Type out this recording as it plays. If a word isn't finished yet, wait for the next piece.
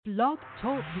Blog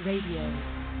Talk Radio.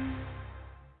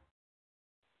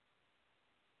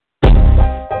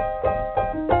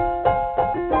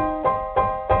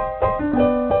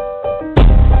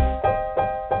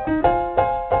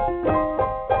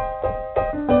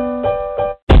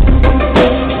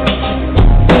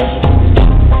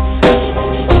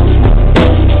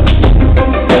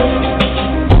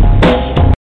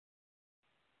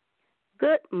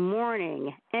 Good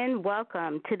morning and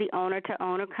welcome to the Owner to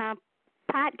Owner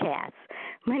podcast.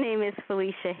 My name is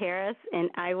Felicia Harris and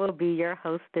I will be your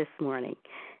host this morning.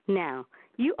 Now,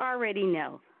 you already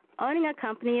know owning a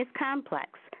company is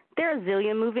complex. There are a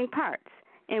zillion moving parts.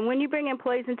 And when you bring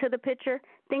employees into the picture,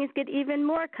 things get even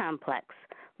more complex.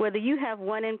 Whether you have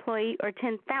one employee or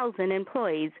 10,000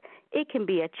 employees, it can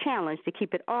be a challenge to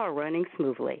keep it all running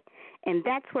smoothly. And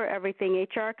that's where everything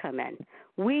HR come in.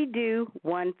 We do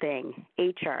one thing,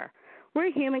 HR. We're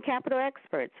human capital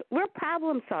experts. We're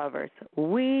problem solvers.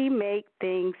 We make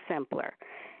things simpler.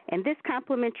 And this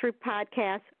complimentary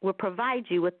podcast will provide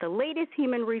you with the latest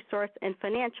human resource and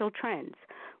financial trends.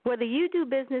 Whether you do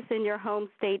business in your home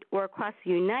state or across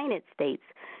the United States,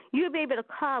 you'll be able to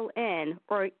call in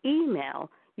or email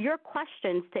your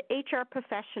questions to HR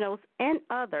professionals and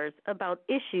others about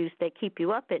issues that keep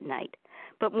you up at night.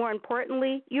 But more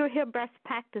importantly, you'll hear best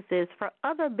practices for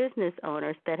other business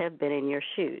owners that have been in your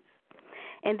shoes.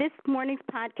 And this morning's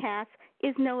podcast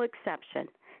is no exception.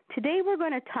 Today we're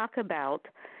going to talk about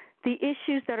the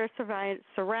issues that are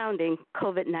surrounding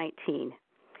COVID-19.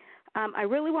 I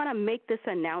really want to make this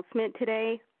announcement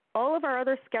today. All of our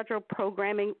other scheduled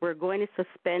programming we're going to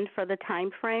suspend for the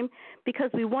time frame because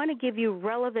we want to give you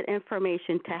relevant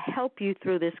information to help you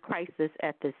through this crisis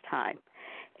at this time.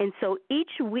 And so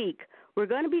each week we're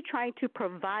going to be trying to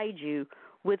provide you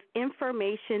with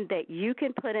information that you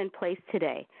can put in place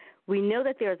today. We know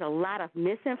that there's a lot of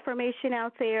misinformation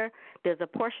out there. There's a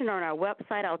portion on our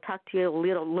website I'll talk to you a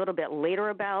little bit later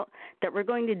about that we're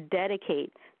going to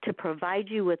dedicate to provide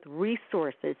you with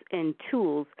resources and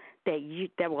tools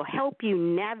that will help you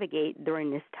navigate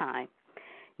during this time.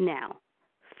 Now,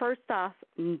 first off,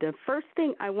 the first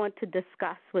thing I want to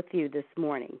discuss with you this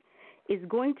morning is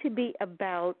going to be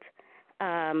about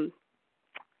talking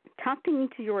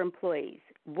to your employees.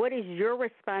 What is your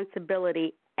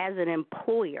responsibility as an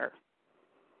employer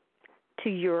to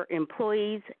your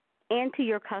employees and to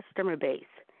your customer base?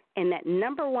 And that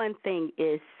number one thing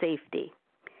is safety.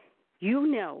 You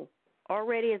know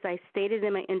already, as I stated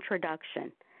in my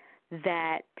introduction,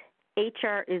 that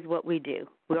HR is what we do.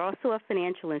 We're also a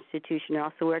financial institution, and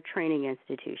also we're a training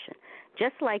institution.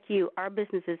 Just like you, our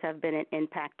businesses have been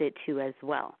impacted too as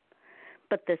well.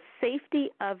 But the safety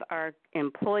of our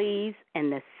employees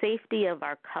and the safety of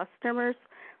our customers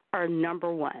are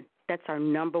number one. That's our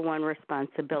number one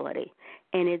responsibility,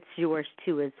 and it's yours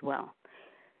too as well.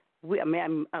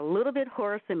 I'm a little bit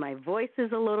hoarse and my voice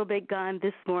is a little bit gone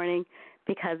this morning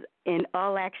because in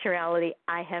all actuality,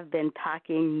 I have been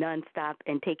talking nonstop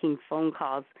and taking phone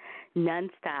calls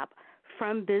nonstop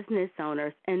from business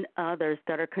owners and others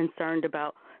that are concerned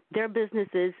about their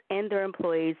businesses and their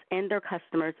employees and their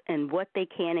customers and what they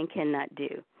can and cannot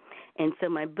do. And so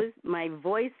my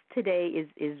voice today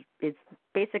is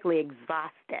basically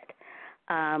exhausted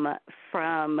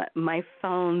from my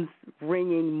phones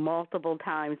ringing multiple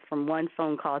times from one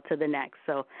phone call to the next.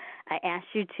 So I ask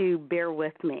you to bear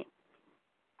with me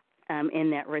in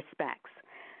that respects.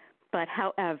 But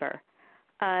however,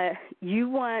 you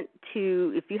want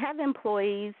to, if you have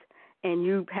employees and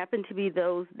you happen to be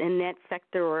those in that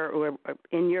sector or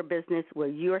in your business where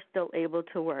you are still able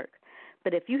to work,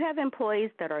 but if you have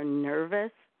employees that are nervous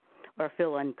or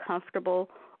feel uncomfortable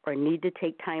or need to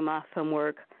take time off from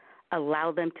work,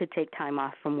 allow them to take time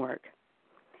off from work.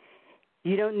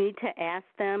 You don't need to ask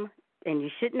them, and you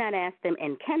should not ask them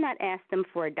and cannot ask them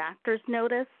for a doctor's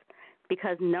notice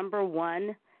because, number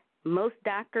one, most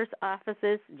doctors'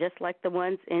 offices, just like the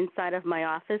ones inside of my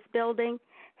office building,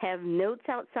 have notes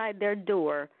outside their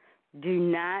door, do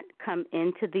not come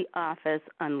into the office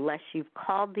unless you've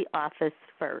called the office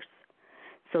first.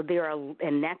 So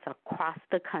and that's across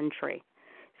the country.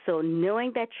 So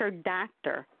knowing that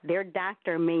their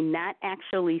doctor may not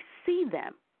actually see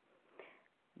them,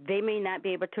 they may not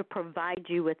be able to provide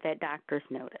you with that doctor's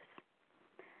notice.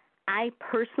 I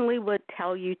personally would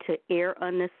tell you to err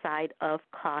on the side of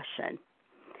caution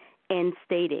and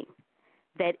stating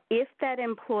that if that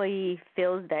employee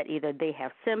feels that either they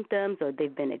have symptoms or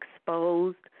they've been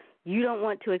exposed, you don't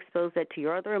want to expose that to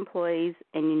your other employees,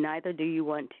 and neither do you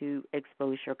want to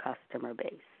expose your customer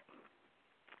base.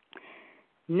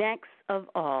 Next of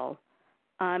all,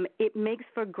 it makes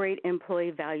for great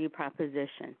employee value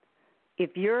proposition.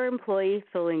 If your employee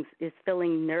is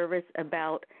feeling nervous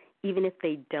about, even if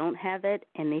they don't have it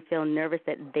and they feel nervous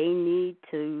that they need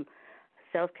to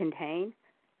self-contain,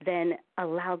 then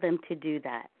allow them to do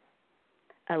that.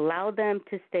 Allow them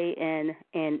to stay in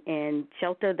and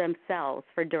shelter themselves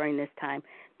for during this time.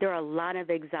 There are a lot of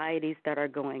anxieties that are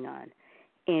going on,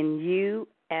 and you,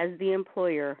 as the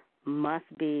employer, must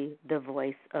be the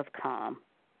voice of calm.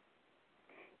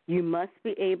 You must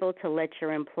be able to let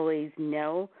your employees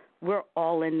know we're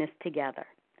all in this together.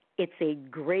 It's a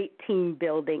great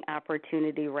team-building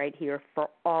opportunity right here for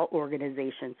all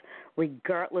organizations,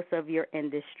 regardless of your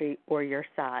industry or your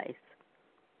size.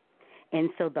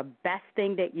 And so the best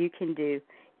thing that you can do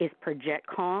is project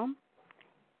calm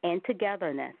and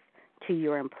togetherness to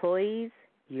your employees,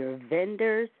 your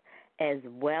vendors, as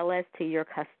well as to your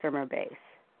customer base.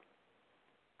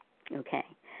 Okay.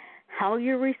 How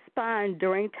you respond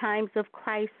during times of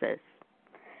crisis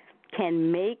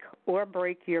can make or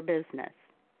break your business.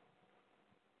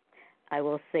 I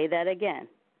will say that again.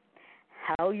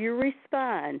 How you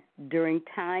respond during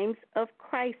times of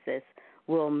crisis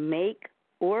will make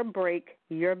or break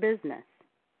your business.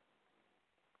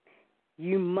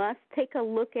 You must take a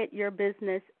look at your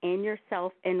business and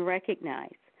yourself and recognize,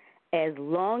 as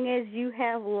long as you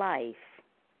have life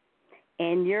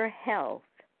and your health,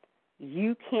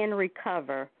 you can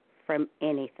recover from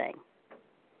anything.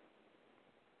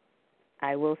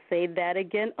 I will say that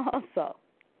again also.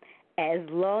 As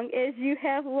long as you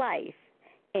have life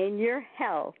and your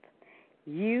health,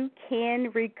 you can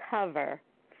recover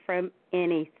from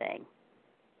anything.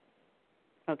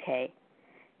 Okay.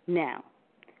 Now,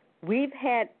 we've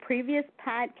had previous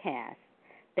podcasts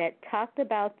that talked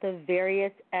about the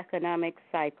various economic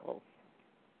cycles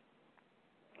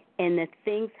and the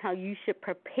things how you should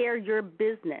prepare your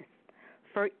business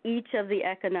for each of the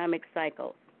economic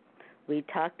cycles. We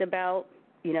talked about,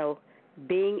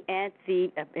 being at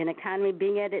an economy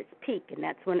being at its peak, and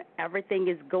that's when everything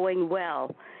is going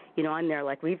well, on there.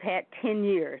 Like we've had 10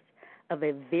 years of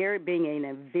being in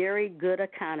a very good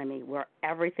economy where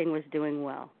everything was doing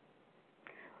well.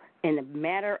 In a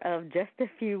matter of just a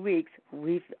few weeks,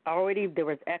 there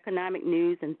was economic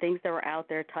news and things that were out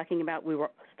there talking about we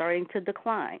were starting to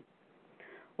decline.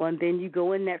 Well, and then you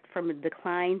go in that from a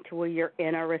decline to where you're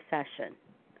in a recession.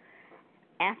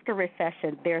 After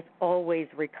recession, there's always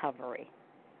recovery,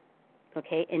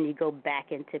 okay, and you go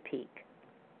back into peak.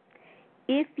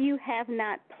 If you have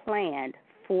not planned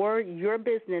for your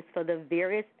business for the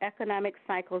various economic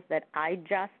cycles that I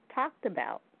just talked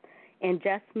about and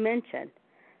just mentioned,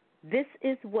 this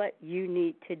is what you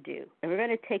need to do. And we're going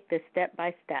to take this step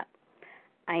by step.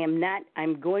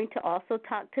 I'm going to also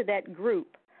talk to that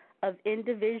group of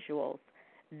individuals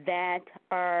that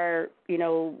are,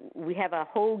 we have a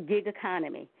whole gig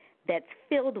economy that's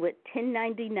filled with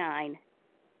 1099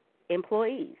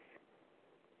 employees.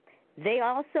 They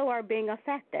also are being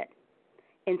affected.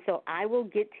 And so I will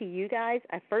get to you guys.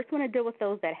 I first want to deal with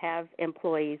those that have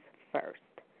employees first.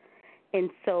 And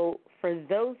so for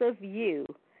those of you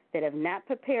that have not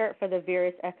prepared for the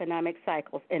various economic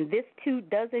cycles, and this too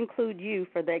does include you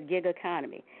for that gig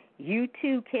economy, you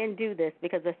too can do this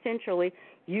because essentially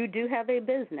you do have a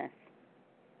business.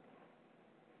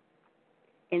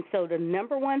 And so the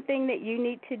number one thing that you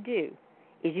need to do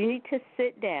is you need to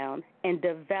sit down and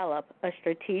develop a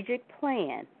strategic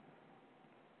plan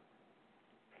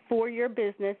for your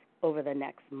business over the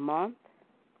next month,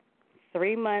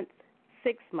 3 months,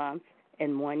 6 months,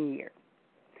 and 1 year.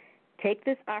 Take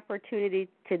this opportunity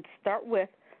to start with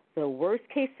the worst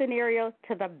case scenario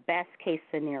to the best case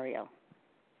scenario.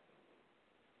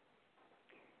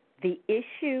 The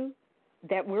issue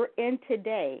that we're in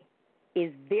today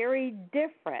is very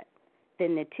different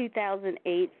than the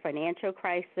 2008 financial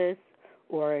crisis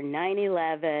or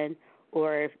 9/11,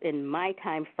 or in my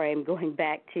time frame going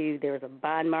back to there was a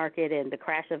bond market and the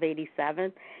crash of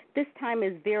 87. This time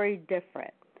is very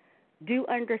different. Do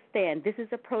understand this is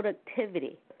a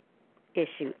productivity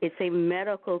issue. It's a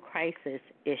medical crisis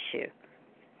issue.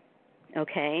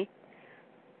 Okay?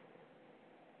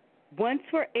 Once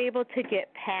we're able to get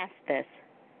past this,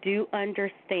 do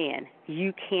understand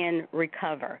you can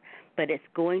recover, but it's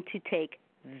going to take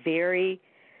very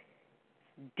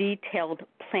detailed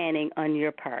planning on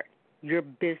your part. You're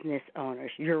business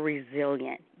owners. You're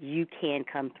resilient. You can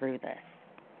come through this.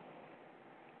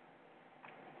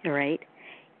 All right?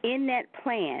 In that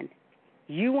plan,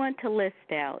 you want to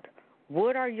list out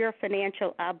what are your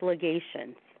financial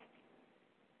obligations.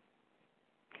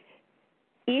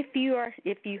 If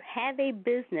you have a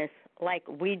business like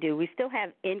we do, we still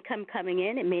have income coming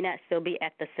in. It may not still be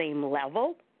at the same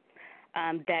level,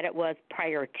 that it was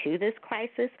prior to this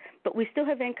crisis, but we still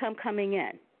have income coming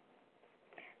in.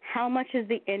 How much is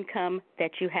the income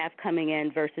that you have coming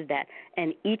in versus that?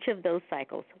 And each of those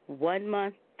cycles, 1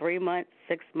 month, 3 months,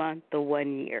 6 months, the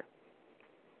 1 year.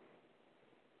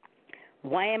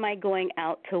 Why am I going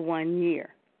out to 1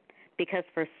 year? Because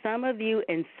for some of you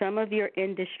in some of your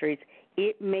industries,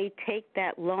 it may take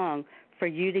that long for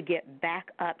you to get back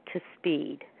up to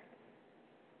speed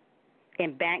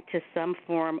and back to some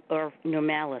form of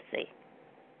normalcy.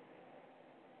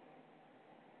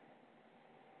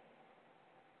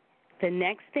 The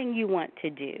next thing you want to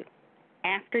do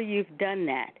after you've done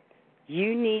that,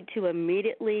 you need to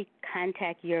immediately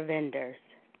contact your vendors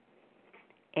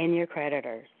and your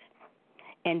creditors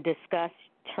and discuss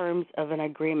terms of an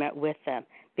agreement with them,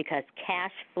 because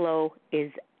cash flow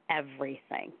is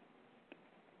everything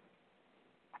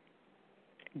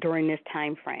during this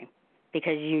time frame,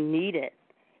 because you need it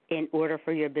in order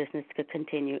for your business to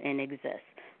continue and exist.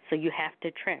 So you have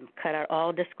to trim, cut out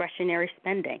all discretionary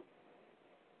spending.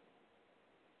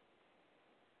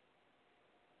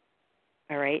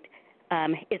 All right?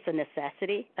 It's a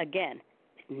necessity. Again,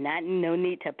 no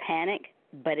need to panic,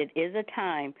 but it is a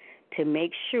time to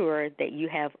make sure that you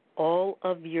have all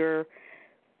of your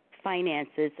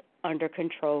finances under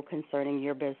control concerning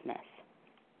your business.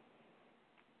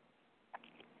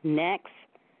 Next,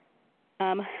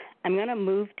 I'm going to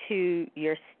move to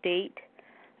your state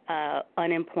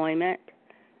unemployment.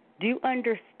 Do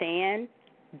understand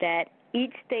that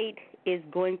each state is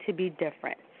going to be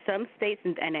different. Some states,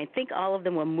 and I think all of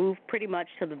them will move pretty much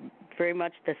to very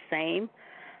much the same.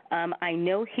 I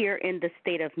know here in the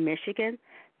state of Michigan,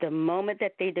 the moment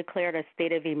that they declared a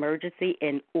state of emergency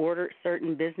and ordered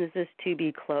certain businesses to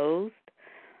be closed,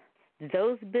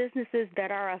 those businesses that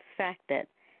are affected,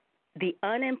 the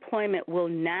unemployment will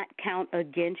not count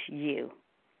against you,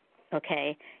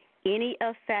 okay? Any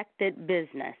affected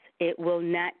business, it will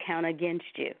not count against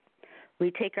you.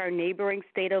 We take our neighboring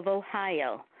state of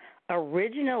Ohio.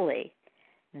 Originally,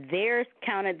 theirs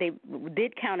counted, they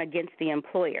did count against the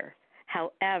employer.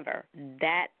 However,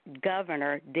 that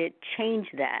governor did change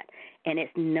that, and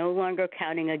it's no longer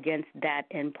counting against that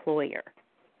employer.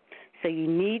 So you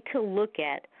need to look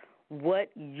at what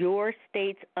your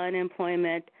state's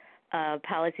unemployment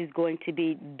policy is going to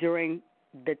be during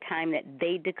the time that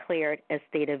they declared a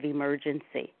state of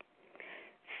emergency.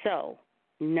 So,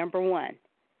 number one,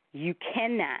 you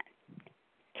cannot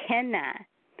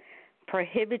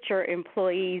prohibit your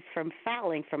employees from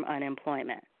filing from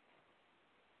unemployment.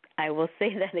 I will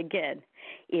say that again.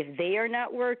 If they are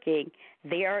not working,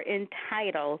 they are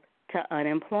entitled to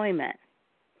unemployment.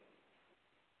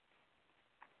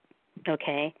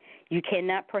 Okay? You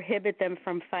cannot prohibit them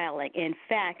from filing. In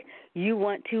fact, you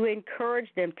want to encourage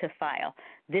them to file.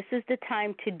 This is the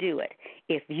time to do it.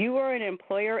 If you are an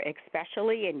employer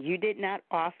especially and you did not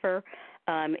offer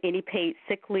any paid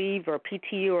sick leave or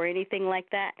PTO or anything like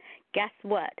that, guess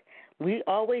what? We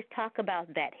always talk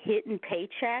about that hidden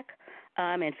paycheck.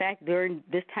 In fact, during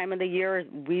this time of the year,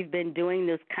 we've been doing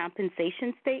those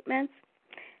compensation statements.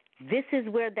 This is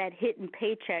where that hidden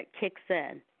paycheck kicks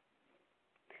in,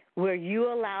 where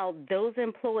you allow those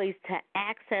employees to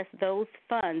access those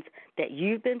funds that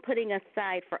you've been putting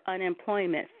aside for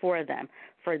unemployment for them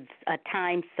for a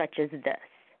time such as this.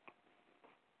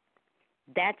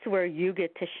 That's where you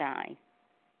get to shine.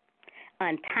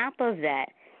 On top of that,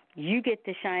 you get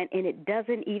to shine, and it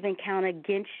doesn't even count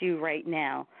against you right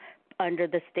now under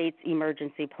the state's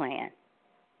emergency plan.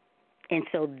 And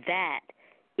so that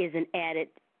is an added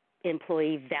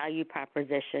employee value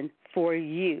proposition for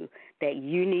you that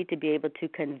you need to be able to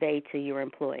convey to your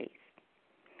employees.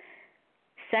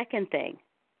 Second thing,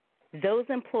 those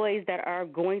employees that are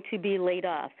going to be laid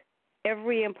off,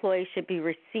 every employee should be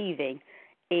receiving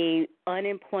a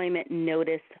unemployment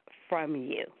notice from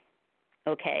you,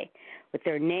 okay, with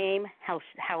their name, how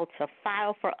to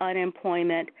file for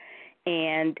unemployment,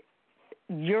 and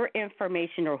your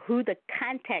information or who the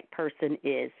contact person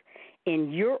is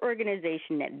in your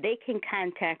organization that they can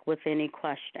contact with any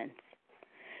questions.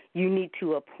 You need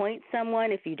to appoint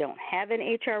someone. If you don't have an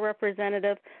HR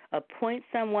representative, appoint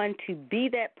someone to be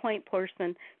that point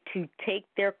person to take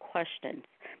their questions,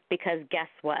 because guess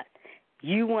what?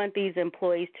 You want these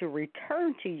employees to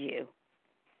return to you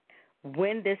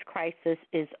when this crisis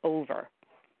is over.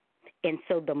 And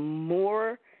so the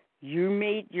more you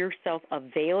made yourself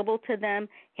available to them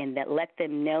and that let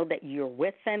them know that you're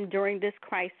with them during this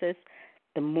crisis,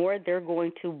 the more they're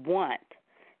going to want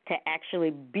to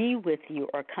actually be with you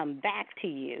or come back to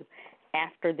you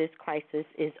after this crisis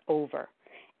is over.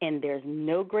 And there's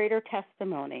no greater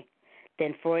testimony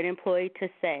than for an employee to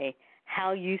say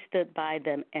how you stood by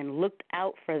them and looked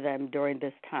out for them during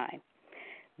this time.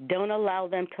 Don't allow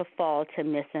them to fall to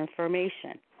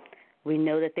misinformation. We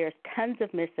know that there's tons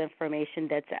of misinformation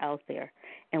that's out there,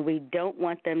 and we don't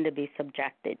want them to be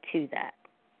subjected to that.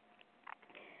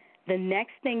 The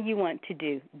next thing you want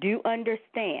to do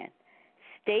understand,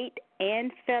 state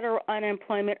and federal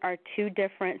unemployment are two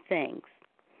different things.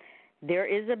 There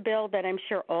is a bill that I'm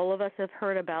sure all of us have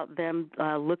heard about them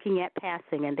looking at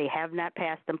passing, and they have not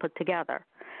passed and put together.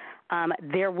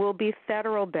 There will be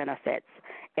federal benefits.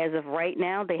 As of right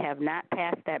now, they have not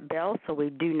passed that bill, so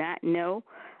we do not know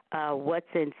what's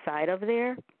inside of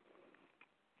there.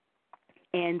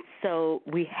 And so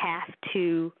we have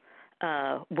to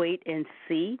wait and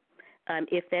see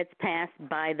if that's passed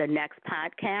by the next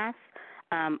podcast.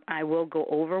 I will go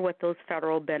over what those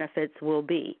federal benefits will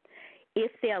be.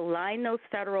 If they align those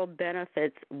federal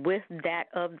benefits with that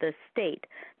of the state,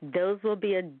 those will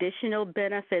be additional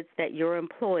benefits that your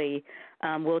employee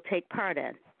will take part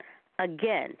in.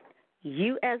 Again,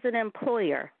 you as an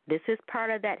employer, this is part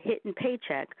of that hidden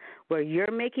paycheck where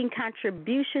you're making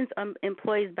contributions on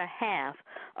employees' behalf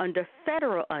under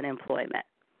federal unemployment,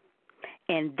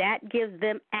 and that gives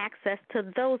them access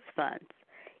to those funds.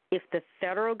 If the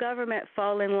federal government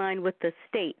fall in line with the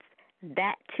states,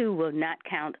 that too will not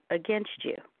count against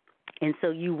you. And so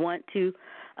you want to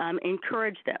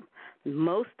encourage them.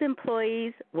 Most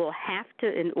employees will have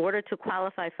to, in order to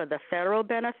qualify for the federal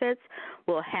benefits,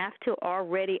 will have to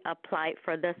already apply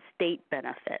for the state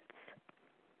benefits.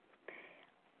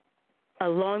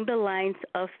 Along the lines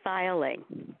of filing,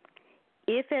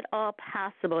 if at all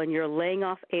possible and you're laying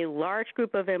off a large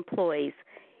group of employees,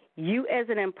 you as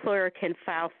an employer can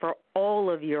file for all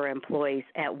of your employees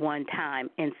at one time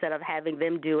instead of having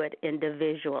them do it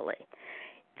individually.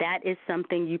 That is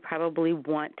something you probably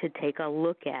want to take a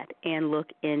look at and look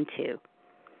into.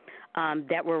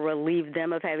 That will relieve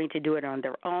them of having to do it on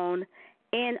their own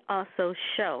and also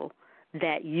show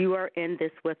that you are in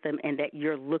this with them and that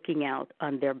you're looking out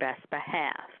on their best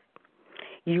behalf.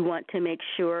 You want to make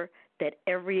sure that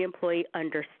every employee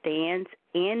understands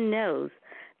and knows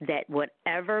that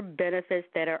whatever benefits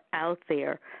that are out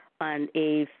there on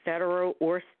a federal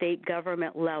or state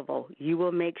government level, you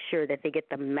will make sure that they get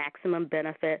the maximum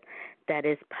benefit that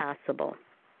is possible.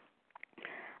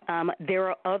 There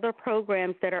are other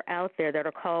programs that are out there that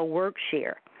are called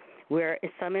WorkShare, where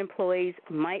some employees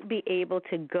might be able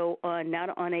to go on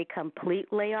not on a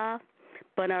complete layoff,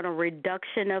 but on a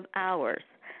reduction of hours.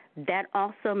 That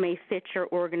also may fit your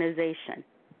organization.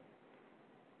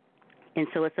 And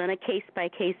so it's on a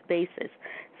case-by-case basis.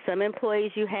 Some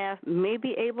employees you have may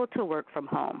be able to work from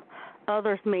home.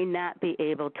 Others may not be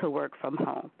able to work from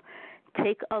home.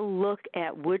 Take a look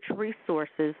at which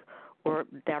resources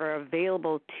that are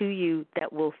available to you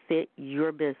that will fit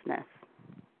your business.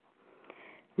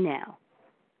 Now,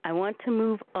 I want to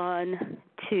move on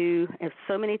to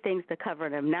so many things to cover,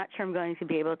 and I'm not sure I'm going to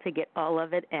be able to get all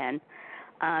of it in.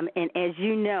 And as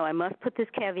you know, I must put this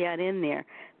caveat in there,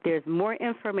 there's more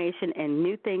information and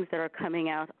new things that are coming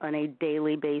out on a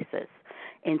daily basis.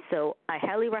 And so I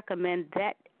highly recommend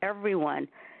that everyone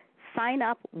sign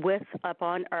up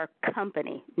on our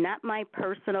company, not my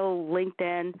personal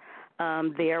LinkedIn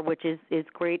there, which is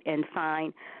great and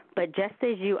fine, but just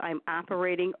as you, I'm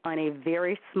operating on a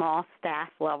very small staff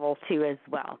level too as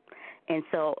well. And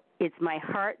so it's my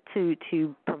heart to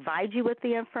provide you with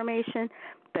the information,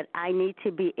 but I need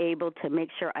to be able to make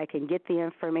sure I can get the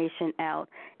information out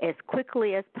as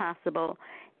quickly as possible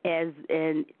to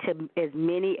as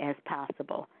many as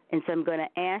possible. And so I'm going to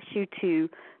ask you to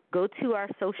go to our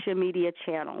social media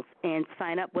channels and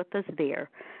sign up with us there,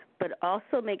 but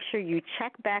also make sure you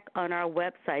check back on our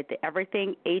website, the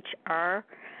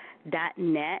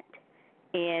everythinghr.net,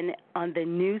 and on the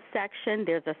news section,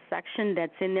 there's a section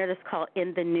that's in there that's called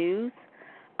In the News.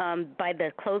 By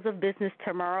the close of business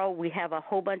tomorrow, we have a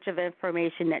whole bunch of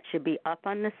information that should be up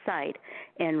on the site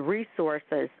and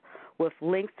resources with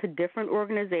links to different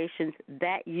organizations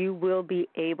that you will be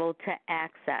able to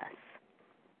access.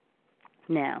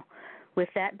 Now,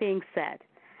 with that being said,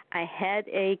 I had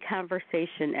a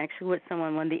conversation actually with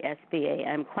someone on the SBA.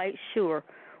 I'm quite sure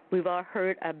we've all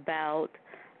heard about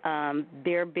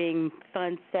there being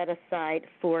funds set aside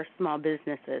for small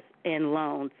businesses and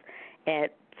loans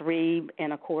at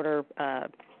 3.25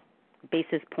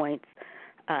 basis points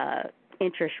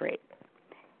interest rate.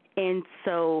 And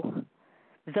so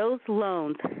those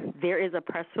loans, there is a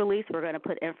press release. We're going to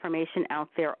put information out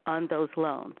there on those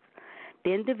loans.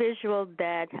 The individual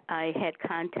that I had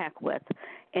contact with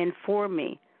informed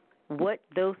me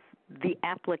the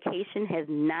application has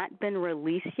not been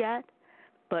released yet,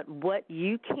 but what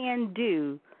you can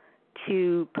do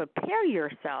to prepare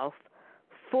yourself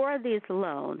for this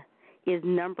loan is,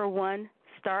 number one,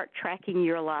 start tracking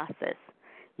your losses.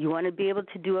 You want to be able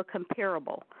to do a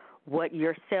comparable. What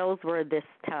your sales were this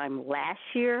time last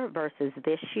year versus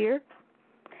this year,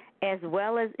 as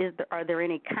well as are there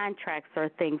any contracts or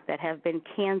things that have been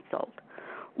canceled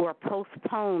or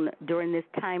postponed during this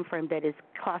time frame that is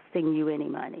costing you any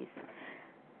monies.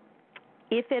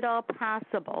 If at all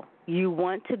possible, you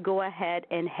want to go ahead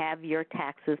and have your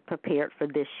taxes prepared for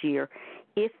this year,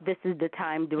 if this is the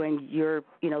time during your,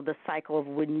 the cycle of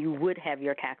when you would have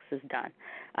your taxes done.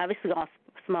 Obviously, all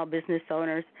small business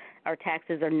owners, our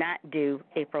taxes are not due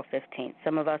April 15th.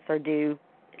 Some of us are due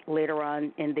later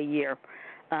on in the year,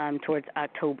 towards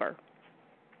October.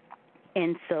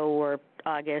 And so, or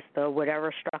August, or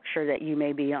whatever structure that you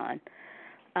may be on.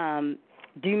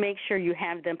 Do make sure you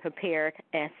have them prepared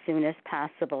as soon as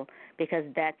possible, because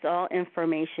that's all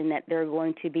information that they're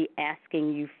going to be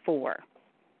asking you for.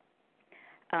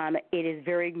 It is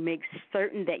make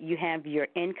certain that you have your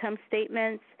income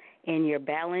statements and your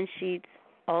balance sheets.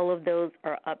 All of those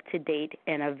are up to date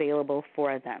and available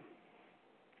for them.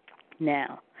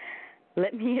 Now,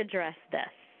 let me address this.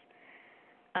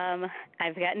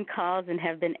 I've gotten calls and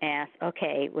have been asked,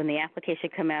 okay, when the application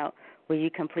come out, will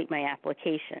you complete my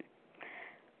application?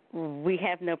 We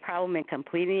have no problem in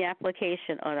completing the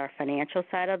application on our financial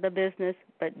side of the business,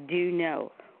 but do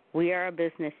know we are a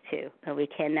business too, and we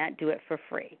cannot do it for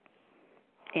free.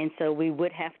 And so we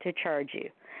would have to charge you.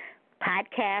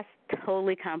 Podcast,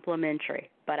 totally complimentary,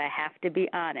 but I have to be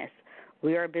honest,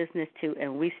 we are a business too,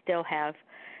 and we still have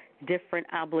different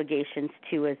obligations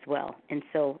too as well. And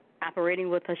so operating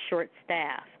with a short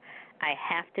staff, I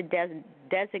have to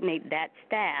designate that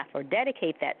staff or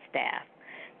dedicate that staff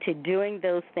to doing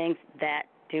those things that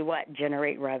do what?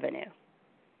 Generate revenue,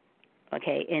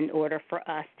 okay, in order for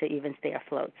us to even stay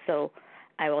afloat. So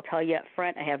I will tell you up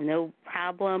front, I have no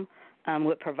problem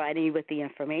with providing you with the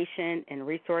information and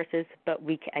resources, but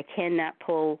I cannot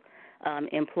pull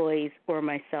employees or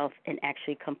myself and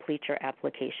actually complete your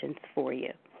applications for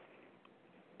you.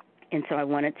 And so I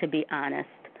wanted to be honest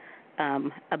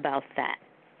about that.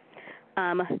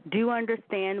 Do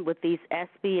understand with these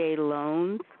SBA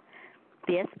loans,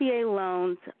 the SBA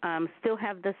loans still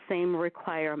have the same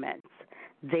requirements.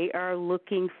 They are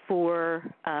looking for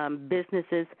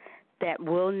businesses that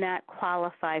will not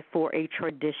qualify for a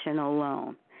traditional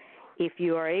loan. If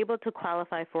you are able to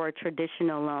qualify for a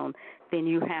traditional loan, then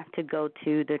you have to go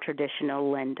to the traditional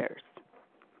lenders.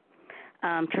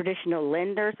 Traditional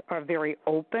lenders are very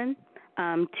open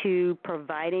to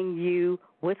providing you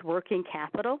with working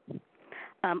capital.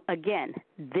 Again,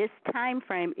 this time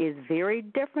frame is very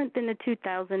different than the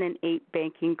 2008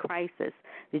 banking crisis.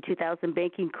 The 2000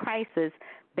 banking crisis,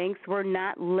 banks were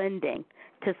not lending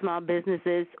to small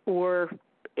businesses or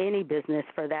any business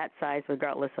for that size,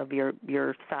 regardless of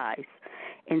your size.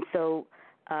 And so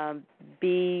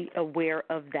be aware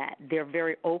of that. They're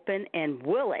very open and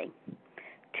willing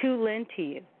to lend to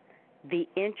you. The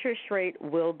interest rate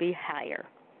will be higher,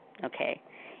 okay?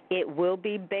 It will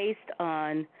be based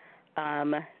on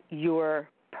your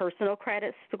personal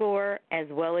credit score as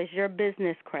well as your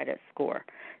business credit score.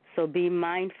 So be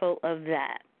mindful of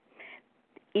that.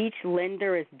 Each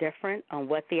lender is different on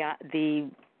what the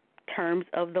terms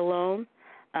of the loan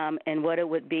and what it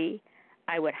would be.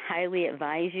 I would highly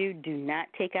advise you do not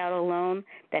take out a loan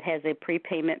that has a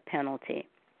prepayment penalty.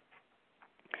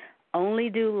 Only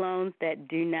do loans that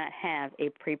do not have a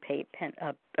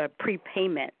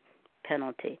prepayment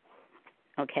penalty,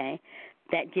 okay?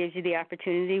 That gives you the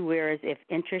opportunity, whereas if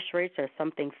interest rates or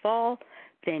something fall,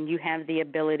 then you have the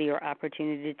ability or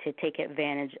opportunity to take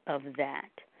advantage of that,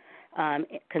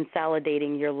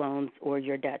 consolidating your loans or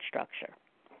your debt structure.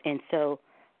 And so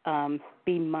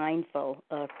be mindful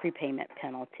of prepayment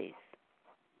penalties.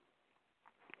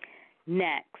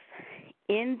 Next,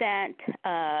 in that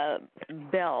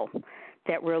bill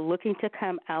that we're looking to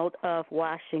come out of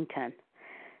Washington,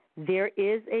 there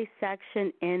is a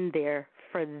section in there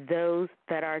for those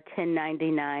that are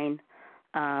 1099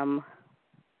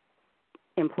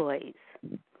 employees.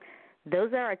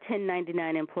 Those are our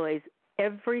 1099 employees.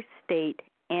 Every state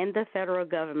and the federal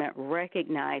government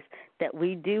recognize that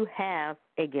we do have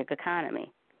a gig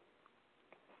economy.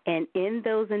 And in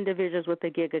those individuals with the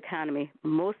gig economy,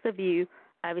 most of you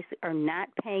obviously are not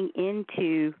paying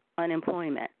into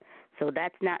unemployment. So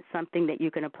that's not something that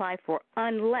you can apply for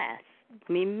unless, let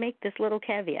me make this little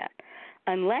caveat,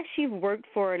 unless you've worked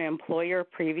for an employer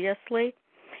previously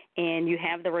and you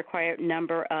have the required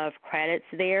number of credits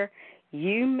there,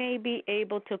 you may be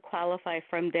able to qualify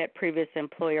from that previous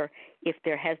employer if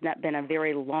there has not been a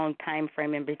very long time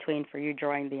frame in between for you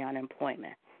drawing the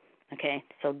unemployment. Okay,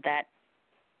 so that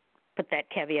put that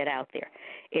caveat out there.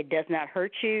 It does not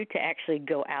hurt you to actually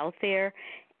go out there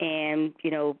and,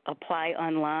 apply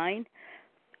online.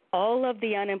 All of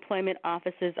the unemployment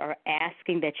offices are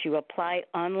asking that you apply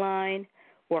online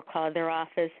or call their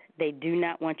office. They do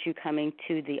not want you coming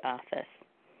to the office.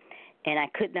 And I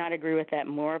could not agree with that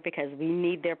more, because we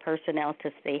need their personnel to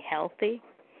stay healthy.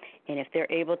 And if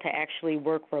they're able to actually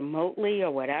work remotely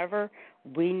or whatever,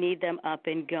 we need them up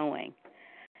and going.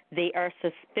 They are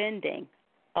suspending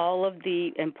all of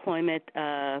the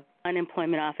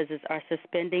unemployment offices are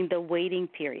suspending the waiting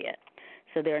period.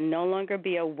 So there will no longer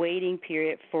be a waiting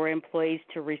period for employees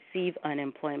to receive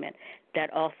unemployment.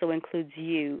 That also includes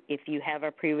you if you have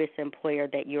a previous employer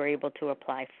that you're able to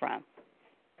apply from.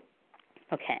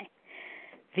 Okay.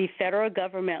 The federal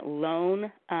government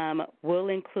loan will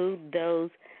include those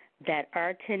that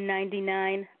are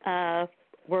 1099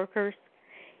 workers.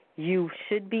 You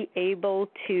should be able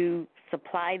to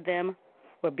supply them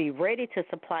or be ready to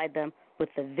supply them with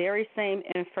the very same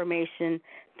information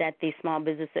that the Small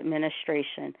Business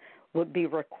Administration would be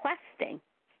requesting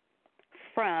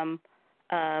from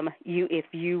you if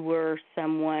you were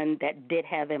someone that did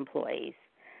have employees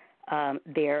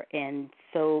there, and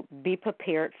so be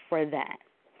prepared for that.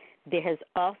 There has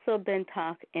also been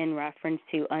talk in reference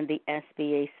to, on the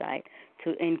SBA side,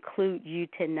 to include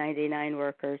U-1099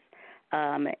 workers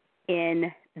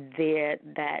in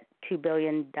that $2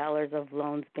 billion of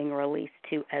loans being released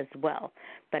to as well.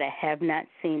 But I have not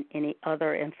seen any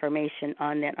other information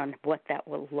on that, on what that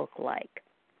will look like.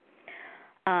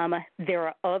 There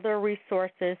are other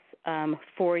resources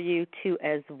for you too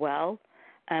as well.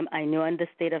 I know in the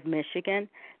state of Michigan,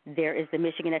 there is the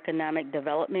Michigan Economic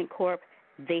Development Corp.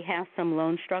 They have some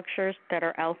loan structures that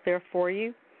are out there for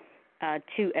you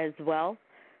too as well,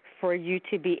 for you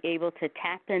to be able to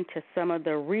tap into some of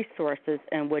the resources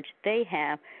in which they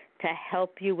have to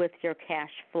help you with your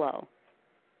cash flow.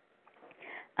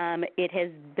 It has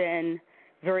been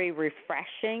very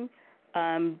refreshing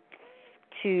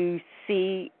to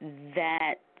see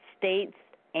that states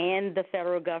and the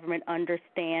federal government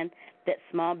understand that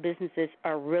small businesses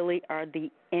are the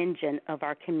engine of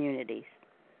our communities.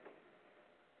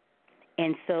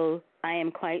 And so I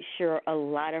am quite sure a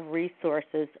lot of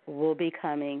resources will be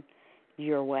coming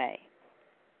your way.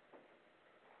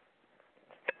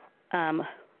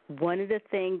 One of the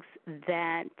things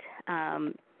that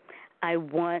I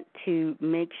want to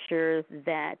make sure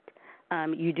that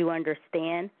you do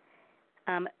understand,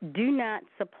 do not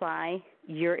supply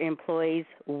your employees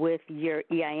with your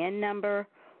EIN number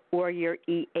or your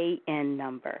EAN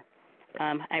number.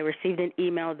 I received an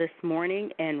email this morning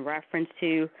in reference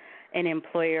to an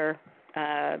employer,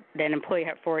 that an employee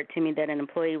had forwarded to me that an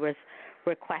employee was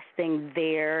requesting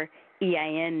their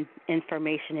EIN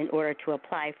information in order to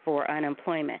apply for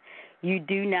unemployment. You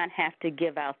do not have to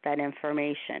give out that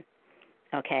information,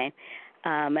 okay?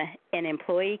 An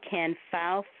employee can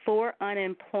file for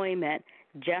unemployment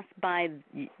just by,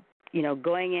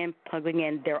 going in, plugging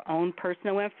in their own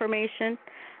personal information.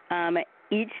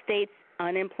 Each state's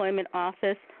unemployment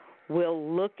office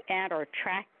will look at or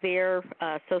track their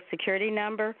Social Security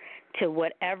number to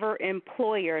whatever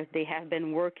employer they have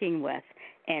been working with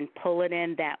and pull it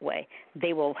in that way.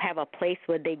 They will have a place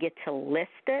where they get to list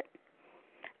it,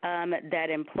 that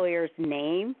employer's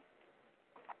name,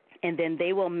 and then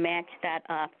they will match that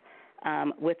up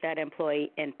with that employee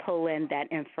and pull in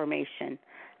that information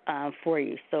for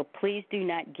you. So please do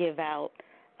not give out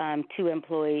to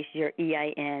employees your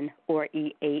EIN or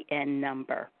EAN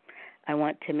number. I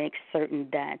want to make certain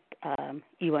that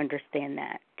you understand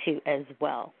that too as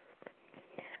well.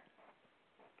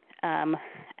 I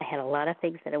had a lot of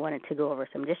things that I wanted to go over,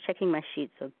 so I'm just checking my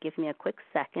sheet, so give me a quick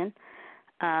second.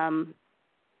 I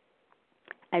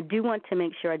do want to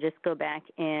make sure I just go back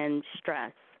and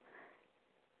stress.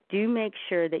 Do make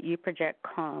sure that you project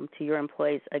calm to your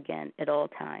employees again at all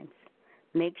times.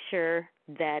 Make sure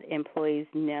that employees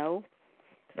know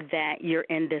that you're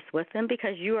in this with them,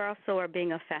 because you also are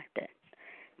being affected.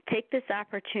 Take this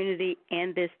opportunity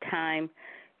and this time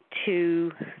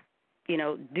to,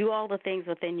 do all the things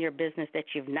within your business that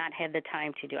you've not had the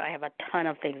time to do. I have a ton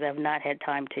of things I've not had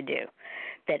time to do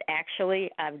that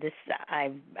actually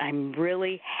I'm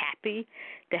really happy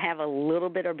to have a little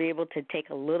bit, or be able to take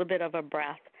a little bit of a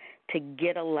breath to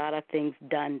get a lot of things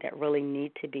done that really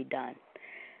need to be done,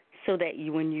 so that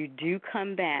when you do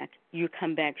come back, you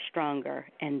come back stronger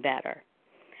and better.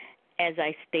 As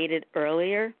I stated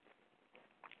earlier,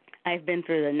 I've been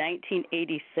through the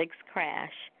 1986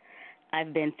 crash.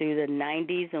 I've been through the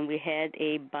 90s when we had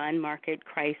a bond market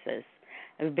crisis.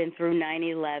 I've been through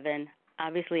 9/11.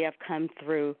 Obviously, I've come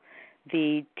through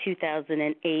the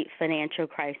 2008 financial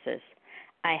crisis,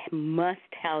 I must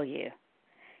tell you,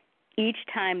 each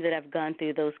time that I've gone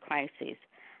through those crises,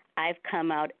 I've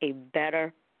come out a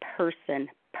better person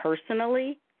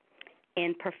personally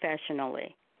and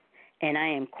professionally. And I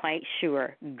am quite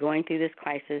sure going through this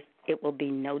crisis, it will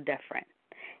be no different.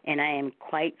 And I am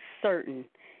quite certain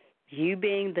you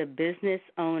being the business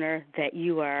owner that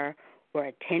you are, or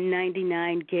a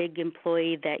 1099 gig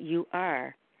employee that you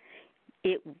are,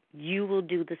 you will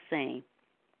do the same.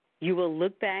 You will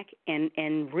look back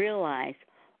and realize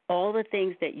all the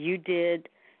things that you did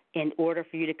in order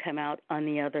for you to come out on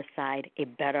the other side a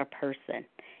better person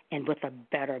and with a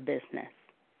better business.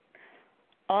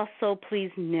 Also,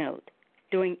 please note,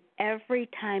 during every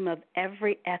time of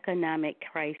every economic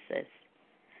crisis,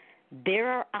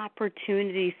 there are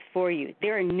opportunities for you.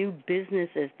 There are new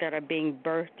businesses that are being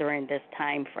birthed during this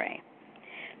time frame.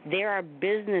 There are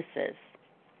businesses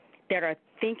that are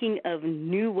thinking of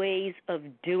new ways of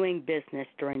doing business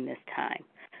during this time.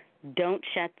 Don't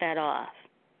shut that off.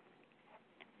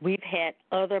 We've had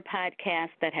other podcasts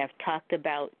that have talked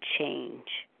about change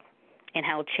and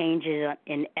how change is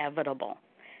inevitable.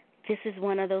 This is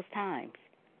one of those times.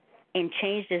 And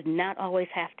change does not always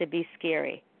have to be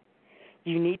scary.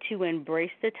 You need to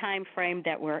embrace the time frame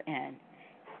that we're in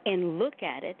and look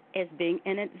at it as being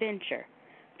an adventure,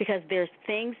 because there's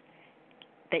things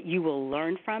that you will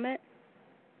learn from it.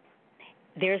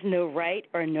 There's no right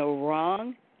or no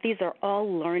wrong. These are all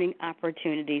learning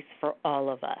opportunities for all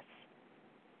of us.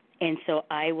 And so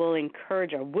I will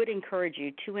encourage, or would encourage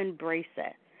you to embrace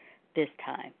it this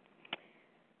time.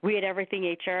 We at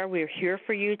Everything HR, we're here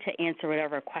for you to answer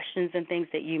whatever questions and things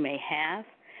that you may have.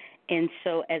 And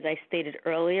so, as I stated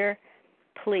earlier,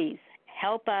 please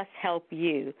help us help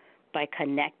you by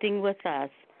connecting with us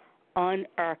on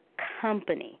our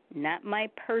company, not my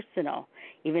personal,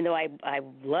 even though I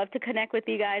love to connect with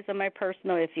you guys on my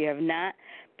personal if you have not,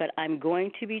 but I'm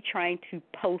going to be trying to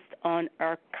post on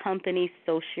our company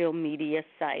social media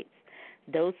sites.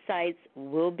 Those sites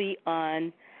will be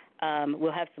on,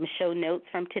 we'll have some show notes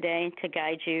from today to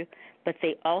guide you, but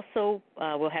they also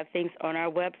will have things on our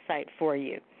website for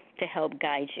you to help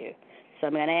guide you. So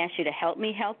I'm going to ask you to help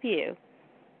me help you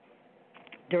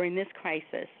during this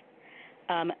crisis.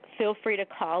 Feel free to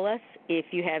call us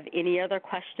if you have any other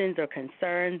questions or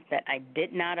concerns that I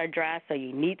did not address, or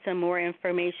you need some more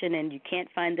information and you can't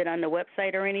find it on the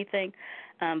website or anything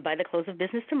by the close of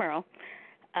business tomorrow.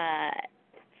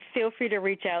 Feel free to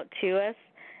reach out to us.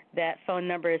 That phone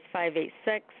number is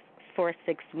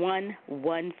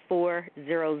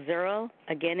 586-461-1400.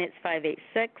 Again, it's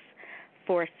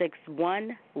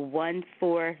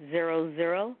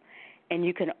 586-461-1400. And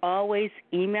you can always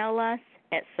email us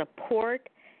at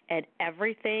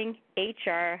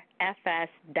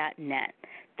support@everythingrfs.net.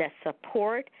 That's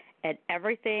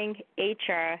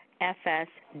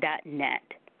support@everythingrfs.net.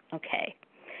 Okay.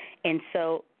 And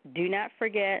so do not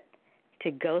forget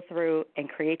to go through and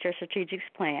create your strategic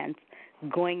plans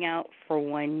going out for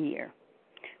 1 year.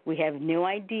 We have no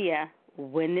idea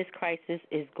when this crisis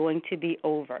is going to be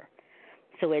over,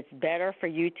 so it's better for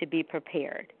you to be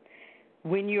prepared.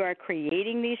 When you are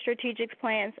creating these strategic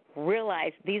plans,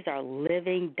 realize these are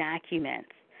living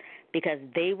documents because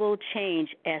they will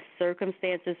change as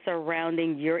circumstances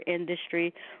surrounding your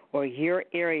industry or your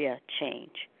area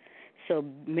change. So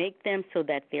make them so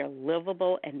that they're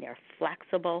livable and they're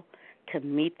flexible to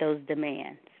meet those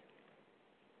demands.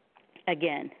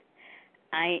 Again,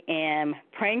 I am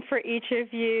praying for each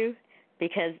of you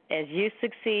because as you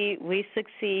succeed, we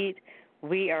succeed.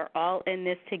 We are all in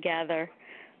this together.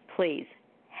 Please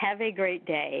have a great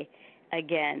day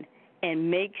again,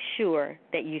 and make sure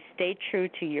that you stay true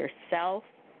to yourself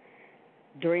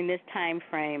during this time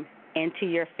frame and to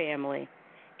your family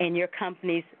and your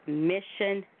company's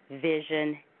mission,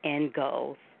 vision, and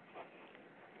goals.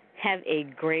 Have a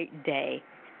great day.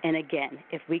 And again,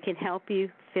 if we can help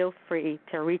you, feel free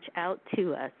to reach out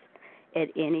to us at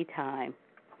any time.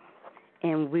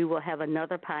 And we will have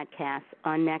another podcast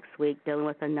on next week dealing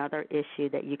with another issue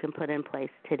that you can put in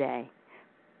place today.